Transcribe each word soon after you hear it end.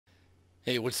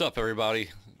Hey, what's up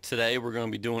everybody? Today we're going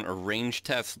to be doing a range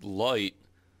test light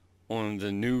on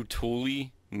the new Thule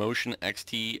Motion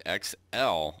XT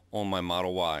XL on my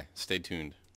Model Y. Stay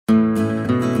tuned.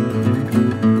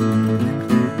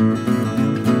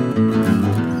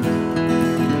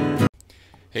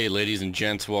 Hey ladies and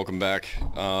gents, welcome back.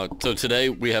 So today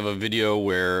we have a video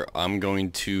where I'm going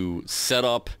to set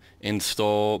up,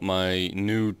 install my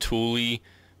new Thule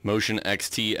Motion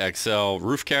XT XL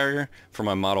roof carrier for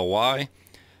my Model Y.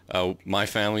 My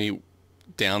family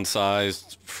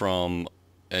downsized from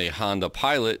a Honda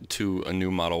Pilot to a new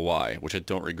Model Y, which I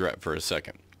don't regret for a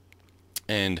second.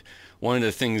 And one of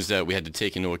the things that we had to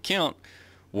take into account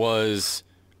was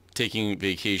taking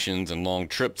vacations and long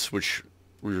trips, which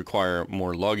we require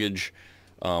more luggage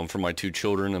for my two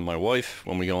children and my wife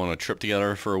when we go on a trip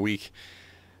together for a week.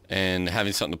 And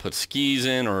having something to put skis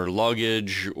in, or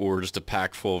luggage, or just a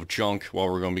pack full of junk while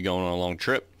we're going to be going on a long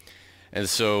trip. And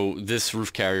so this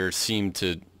roof carrier seemed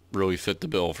to really fit the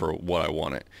bill for what I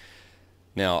wanted.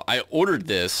 Now, I ordered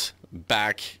this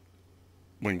back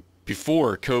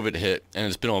before COVID hit, and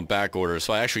it's been on back order.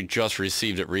 So I actually just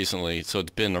received it recently. So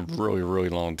it's been a really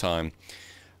long time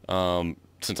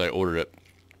since I ordered it.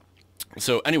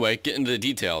 So anyway, get into the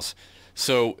details.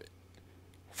 So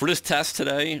for this test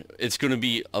today, it's going to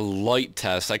be a light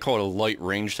test. I call it a light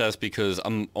range test because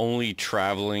I'm only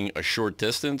traveling a short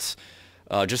distance.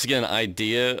 Just to get an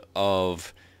idea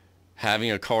of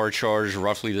having a car charge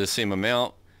roughly the same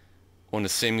amount on the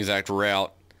same exact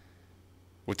route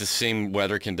with the same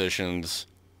weather conditions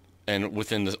and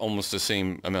within almost the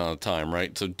same amount of time,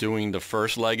 right? So doing the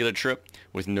first leg of the trip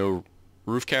with no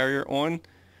roof carrier on,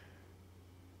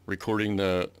 recording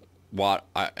the watt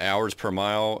hours per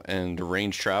mile and the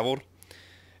range traveled,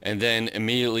 and then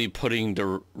immediately putting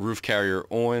the roof carrier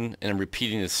on and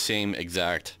repeating the same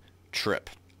exact trip.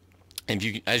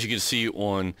 And as you can see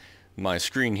on my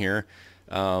screen here,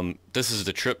 this is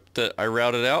the trip that I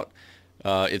routed out.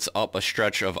 It's up a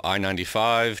stretch of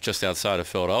I-95 just outside of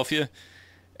Philadelphia,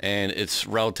 and it's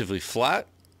relatively flat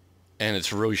and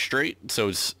it's really straight, so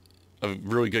it's a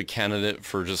really good candidate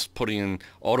for just putting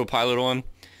autopilot on,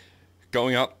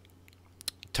 going up,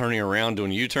 turning around,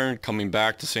 doing a U-turn, coming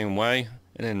back the same way,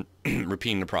 and then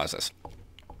repeating the process.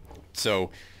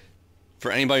 So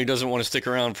for anybody who doesn't want to stick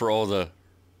around for all the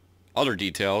other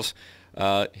details,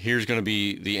 here's going to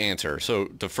be the answer. So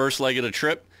the first leg of the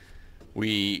trip,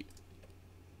 we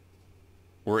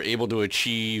were able to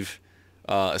achieve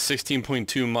a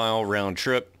 16.2 mile round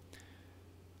trip.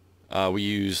 We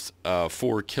used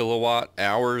 4 kilowatt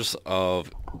hours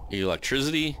of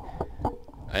electricity,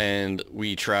 and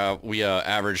we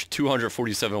averaged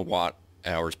 247 watt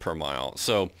hours per mile.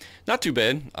 So not too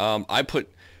bad. I put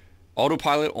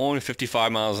autopilot on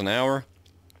 55 miles an hour,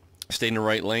 stayed in the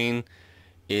right lane.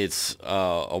 It's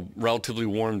a relatively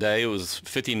warm day. It was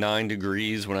 59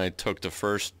 degrees when I took the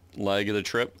first leg of the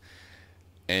trip,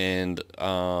 and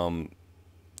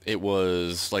it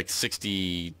was like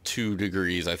 62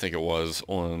 degrees, I think it was,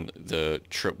 on the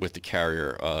trip with the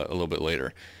carrier a little bit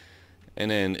later.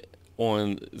 And then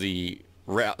on the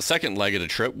second leg of the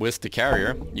trip with the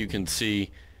carrier, you can see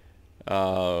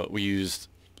we used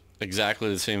exactly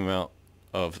the same amount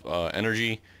of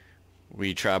energy.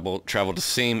 We traveled the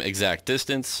same exact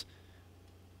distance,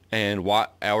 and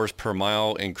watt hours per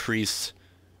mile increased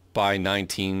by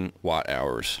 19 watt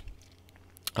hours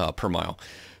per mile.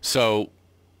 So,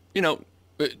 you know,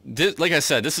 like I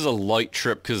said, this is a light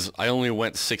trip because I only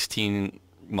went 16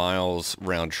 miles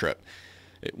round trip.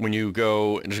 When you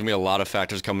go, there's going to be a lot of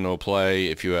factors coming into play.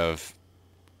 If you have,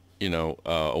 you know,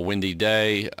 a windy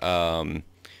day,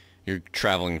 you're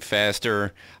traveling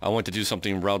faster. I want to do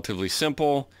something relatively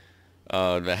simple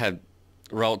that had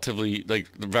relatively, like,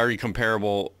 very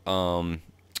comparable,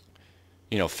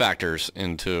 you know, factors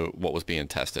into what was being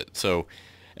tested. So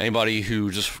anybody who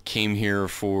just came here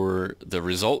for the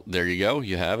result, there you go.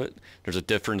 You have it. There's a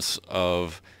difference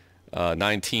of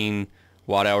 19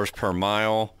 watt hours per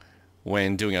mile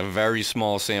when doing a very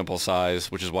small sample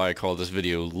size, which is why I call this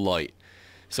video light.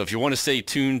 So if you want to stay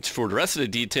tuned for the rest of the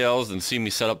details and see me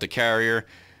set up the carrier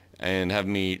and have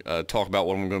me talk about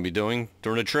what I'm going to be doing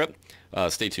during the trip,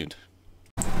 stay tuned.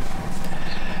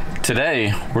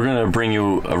 Today we're going to bring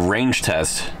you a range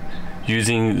test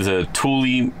using the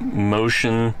Thule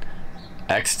Motion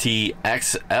XT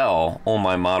XL on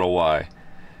my Model Y.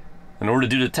 In order to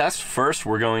do the test, first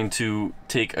we're going to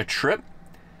take a trip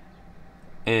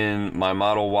in my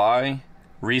Model Y,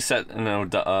 reset an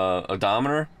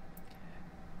odometer,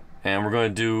 and we're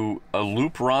going to do a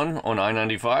loop run on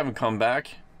I-95 and come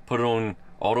back, put it on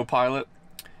autopilot,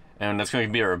 and that's going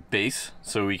to be our base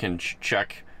so we can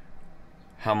check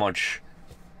how much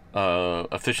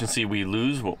efficiency we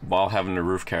lose while having the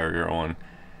roof carrier on.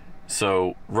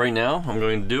 So right now I'm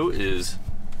going to do is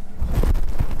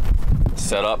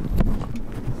set up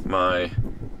my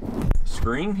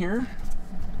screen here.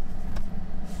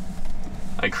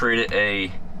 I created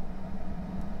a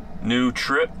new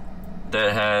trip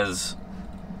that has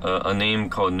a name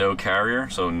called no carrier,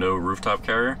 so no rooftop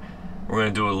carrier. We're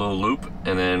going to do a little loop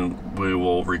and then we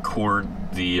will record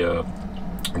the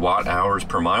watt hours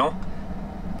per mile.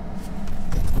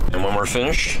 And when we're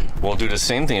finished, we'll do the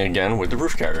same thing again with the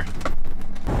roof carrier.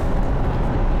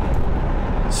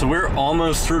 So we're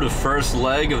almost through the first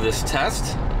leg of this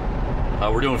test.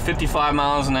 We're doing 55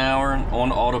 miles an hour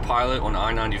on autopilot on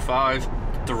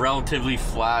I-95. It's a relatively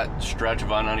flat stretch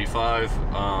of I-95.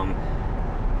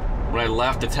 When I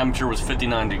left, the temperature was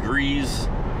 59 degrees.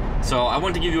 So I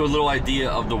want to give you a little idea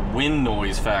of the wind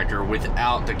noise factor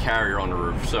without the carrier on the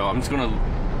roof. So I'm just gonna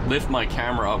lift my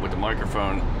camera up with the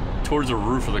microphone towards the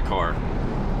roof of the car.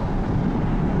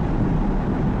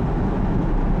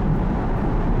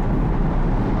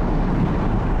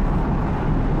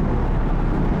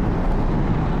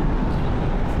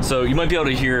 So you might be able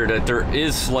to hear that there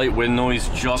is slight wind noise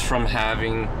just from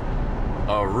having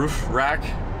a roof rack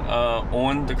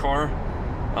on the car.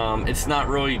 It's not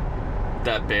really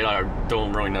that bad. I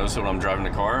don't really notice it when I'm driving the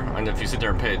car. And if you sit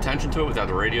there and pay attention to it without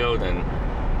the radio, then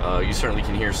you certainly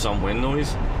can hear some wind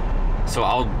noise. So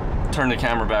I'll turn the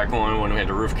camera back on when we had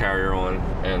the roof carrier on,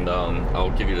 and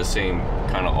I'll give you the same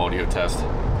kind of audio test.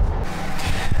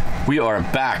 We are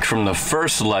back from the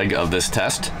first leg of this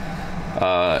test.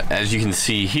 As you can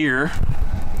see here,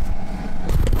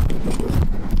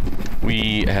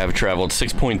 we have traveled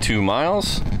 6.2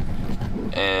 miles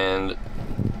and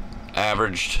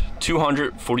averaged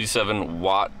 247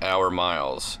 watt-hour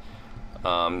miles.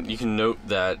 You can note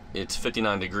that it's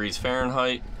 59 degrees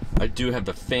Fahrenheit. I do have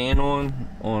the fan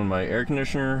on my air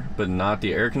conditioner, but not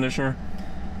the air conditioner.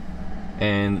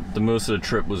 And the most of the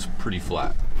trip was pretty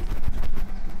flat.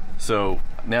 So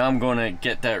now I'm going to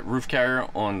get that roof carrier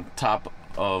on top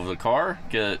of the car,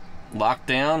 get it locked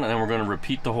down, and then we're going to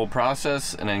repeat the whole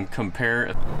process and then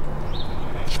compare.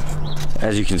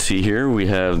 As you can see here, we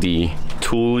have the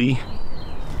Thule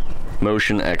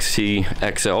Motion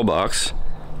XT XL box,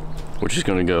 which is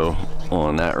going to go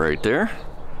on that right there.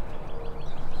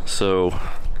 So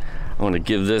I'm going to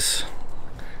give this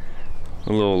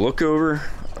a little look over.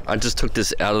 I just took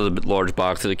this out of the large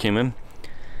box that it came in.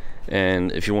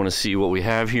 And if you want to see what we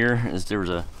have here, is there's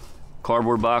a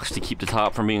cardboard box to keep the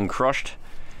top from being crushed.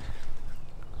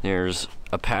 There's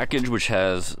a package which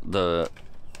has the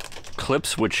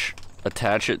clips which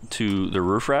attach it to the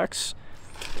roof racks.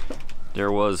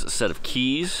 There was a set of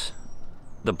keys.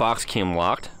 The box came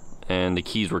locked and the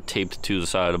keys were taped to the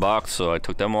side of the box, so I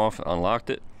took them off, unlocked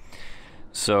it.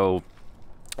 So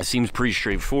it seems pretty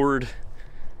straightforward.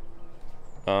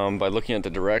 By looking at the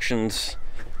directions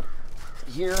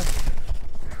here,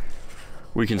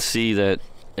 we can see that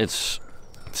it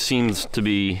seems to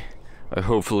be a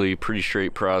hopefully pretty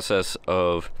straight process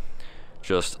of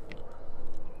just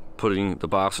putting the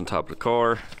box on top of the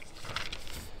car,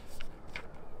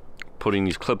 putting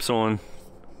these clips on,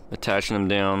 attaching them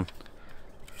down,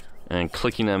 and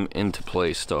clicking them into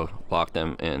place to lock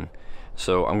them in.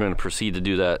 So I'm going to proceed to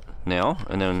do that now,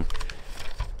 and then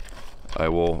I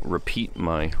will repeat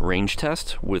my range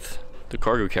test with the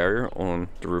cargo carrier on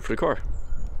the roof of the car.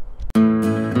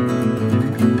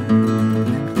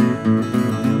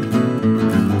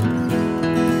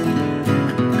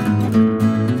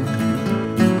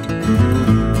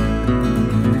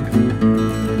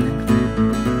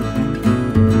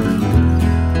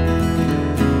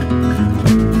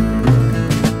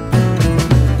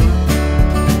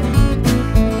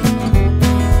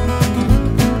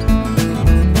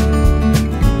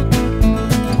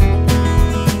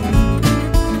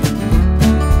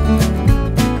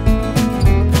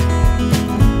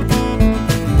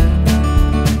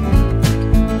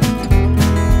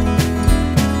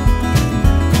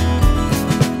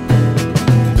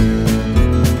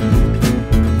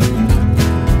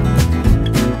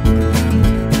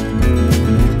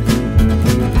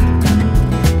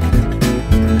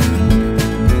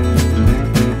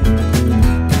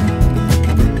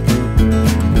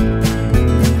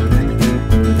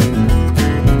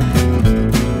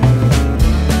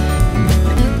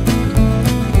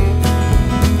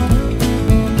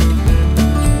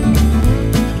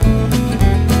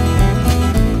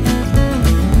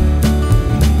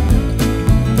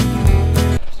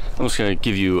 I'm just going to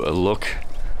give you a look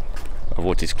of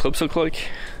what these clips look like.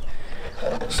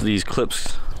 So these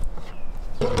clips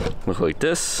look like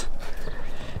this,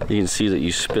 you can see that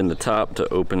you spin the top to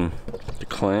open the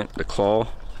claw,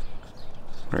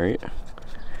 right?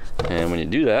 And when you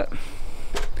do that,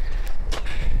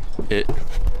 it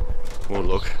will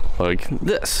look like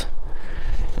this.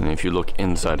 And if you look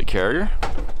inside the carrier,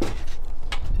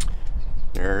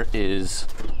 there is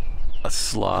a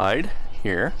slide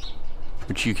here,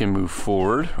 which you can move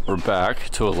forward or back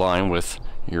to align with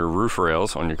your roof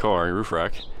rails on your car, your roof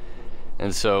rack.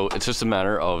 And so it's just a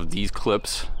matter of these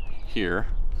clips here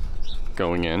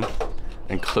going in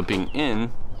and clipping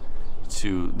in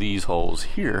to these holes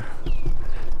here.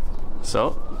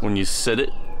 So when you seat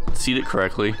it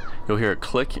correctly, you'll hear it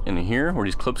click in here where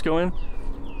these clips go in,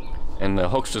 and the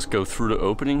hooks just go through the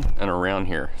opening and around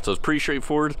here. So it's pretty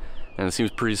straightforward, and it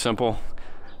seems pretty simple.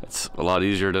 It's a lot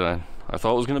easier than I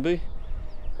thought it was going to be.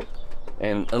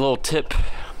 And a little tip,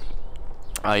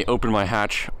 I open my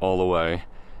hatch all the way,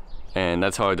 and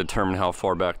that's how I determine how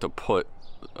far back to put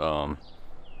the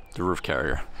roof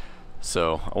carrier.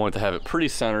 So I want to have it pretty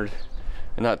centered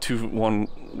and not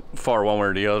too far one way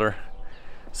or the other.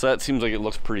 So that seems like it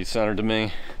looks pretty centered to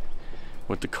me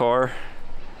with the car.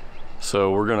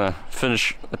 So we're gonna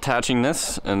finish attaching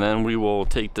this, and then we will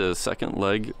take the second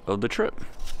leg of the trip.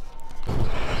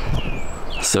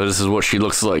 So this is what she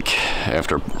looks like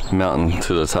after mounting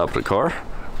to the top of the car.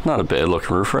 Not a bad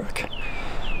looking roof rack.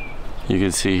 You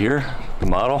can see here the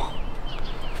model.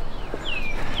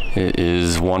 It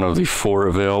is one of the 4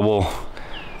 available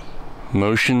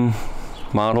Motion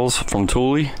models from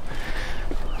Thule.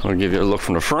 I'll give you a look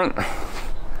from the front.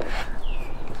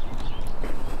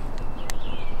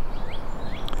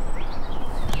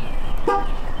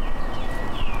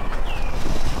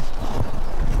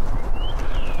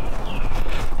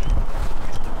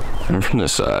 And from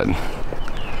this side.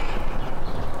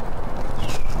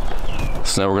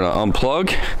 So now we're going to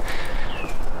unplug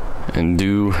and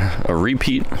do a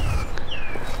repeat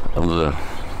of the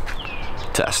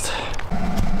test.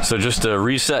 So just a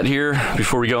reset here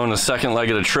before we go on the second leg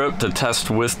of the trip to test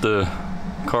with the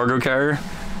cargo carrier.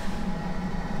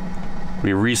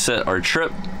 We reset our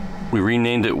trip. We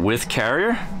renamed it with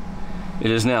carrier.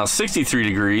 It is now 63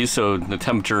 degrees, so the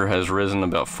temperature has risen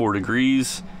about 4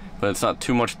 degrees, but it's not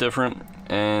too much different.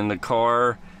 And the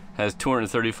car has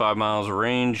 235 miles of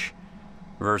range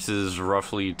versus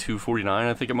roughly 249,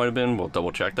 I think it might have been. We'll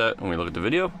double check that when we look at the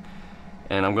video.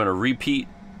 And I'm going to repeat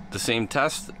the same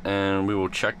test, and we will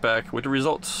check back with the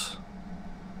results.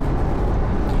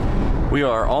 We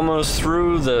are almost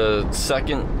through the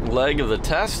second leg of the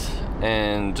test,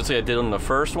 and just like I did on the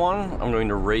first one, I'm going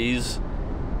to raise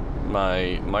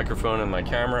my microphone and my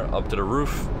camera up to the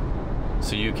roof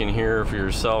so you can hear for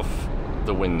yourself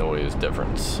the wind noise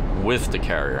difference with the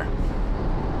carrier.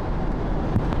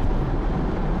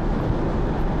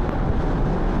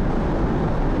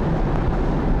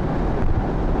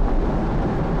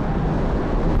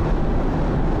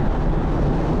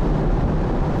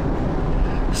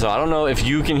 So I don't know if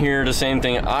you can hear the same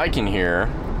thing I can hear.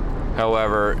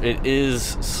 However, it is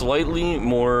slightly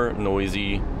more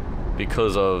noisy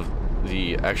because of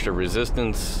the extra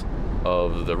resistance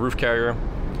of the roof carrier.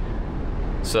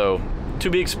 So to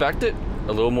be expected,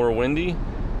 a little more windy.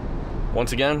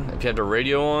 Once again, if you have the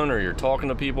radio on or you're talking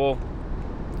to people,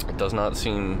 it does not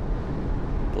seem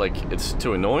like it's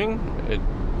too annoying. It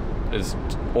is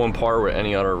on par with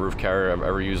any other roof carrier I've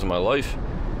ever used in my life.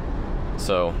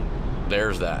 So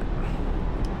there's that.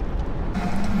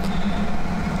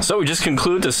 So we just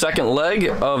conclude the second leg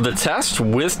of the test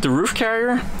with the roof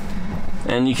carrier,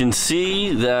 and you can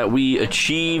see that we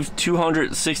achieved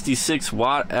 266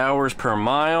 watt-hours per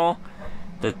mile.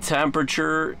 The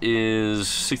temperature is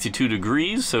 62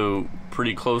 degrees, so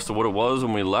pretty close to what it was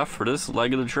when we left for this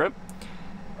leg of the trip.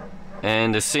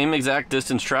 And the same exact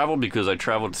distance traveled because I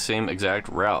traveled the same exact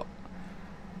route.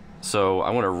 So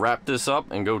I'm going to wrap this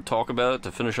up and go talk about it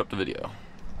to finish up the video.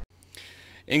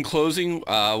 In closing, what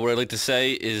I'd like to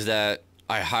say is that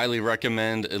I highly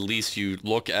recommend at least you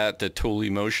look at the Thule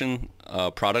Motion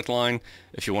product line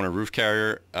if you want a roof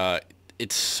carrier.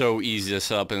 It's so easy to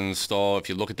set up and install. If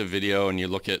you look at the video and you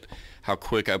look at how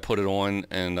quick I put it on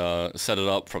and set it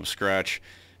up from scratch,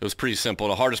 it was pretty simple.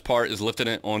 The hardest part is lifting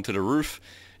it onto the roof.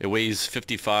 It weighs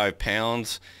 55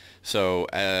 pounds. So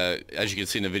as you can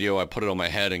see in the video, I put it on my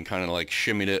head and kind of like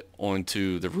shimmied it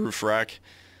onto the roof rack.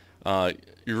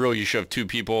 You should have 2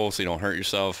 people so you don't hurt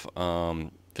yourself.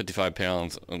 55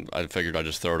 pounds, I figured I'd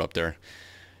just throw it up there.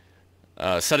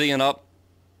 Setting it up,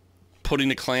 putting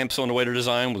the clamps on the way to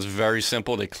design was very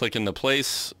simple. They click into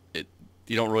place.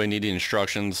 You don't really need the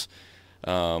instructions.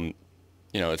 You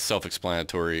know, it's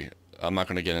self-explanatory. I'm not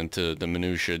going to get into the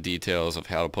minutia details of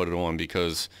how to put it on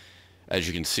because, as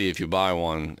you can see, if you buy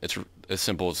one, it's as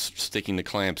simple as sticking the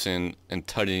clamps in and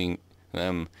tightening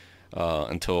them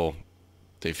until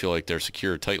they feel like they're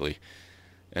secured tightly.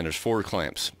 And there's 4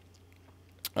 clamps.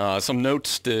 Some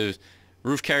notes: the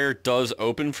roof carrier does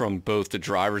open from both the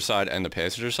driver's side and the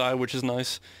passenger side, which is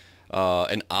nice.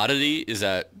 An oddity is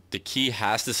that the key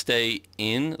has to stay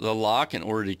in the lock in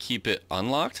order to keep it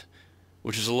unlocked,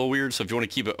 which is a little weird. So if you want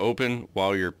to keep it open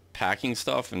while you're packing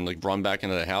stuff and like run back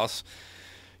into the house,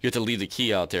 you have to leave the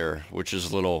key out there, which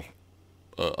is a little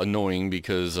annoying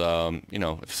because you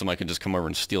know, if somebody can just come over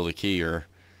and steal the key, or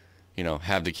you know,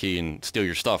 have the key and steal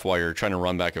your stuff while you're trying to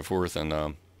run back and forth and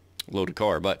load a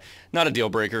car. But not a deal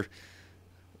breaker.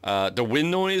 The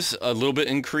wind noise a little bit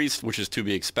increased, which is to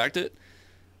be expected.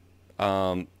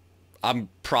 I'm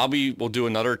probably will do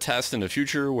another test in the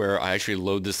future where I actually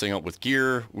load this thing up with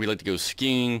gear. We like to go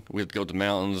skiing, we like to go to the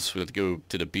mountains, we like to go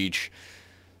to the beach.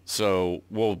 So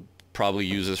we'll probably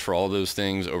use this for all those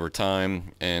things over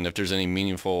time. And if there's any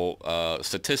meaningful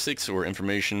statistics or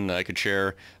information that I could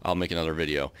share, I'll make another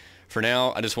video. For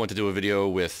now, I just want to do a video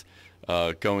with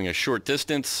going a short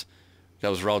distance that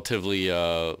was relatively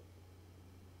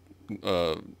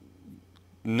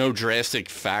no drastic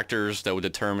factors that would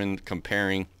determine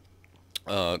comparing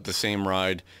the same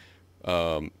ride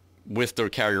with the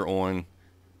carrier on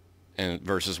and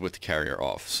versus with the carrier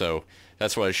off. So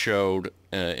that's what I showed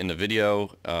in the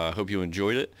video. Hope you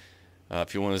enjoyed it.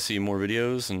 If you want to see more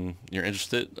videos and you're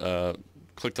interested,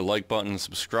 click the like button and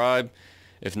subscribe.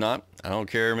 If not, I don't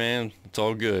care, man. It's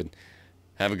all good.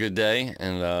 Have a good day,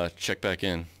 and check back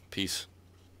in. Peace.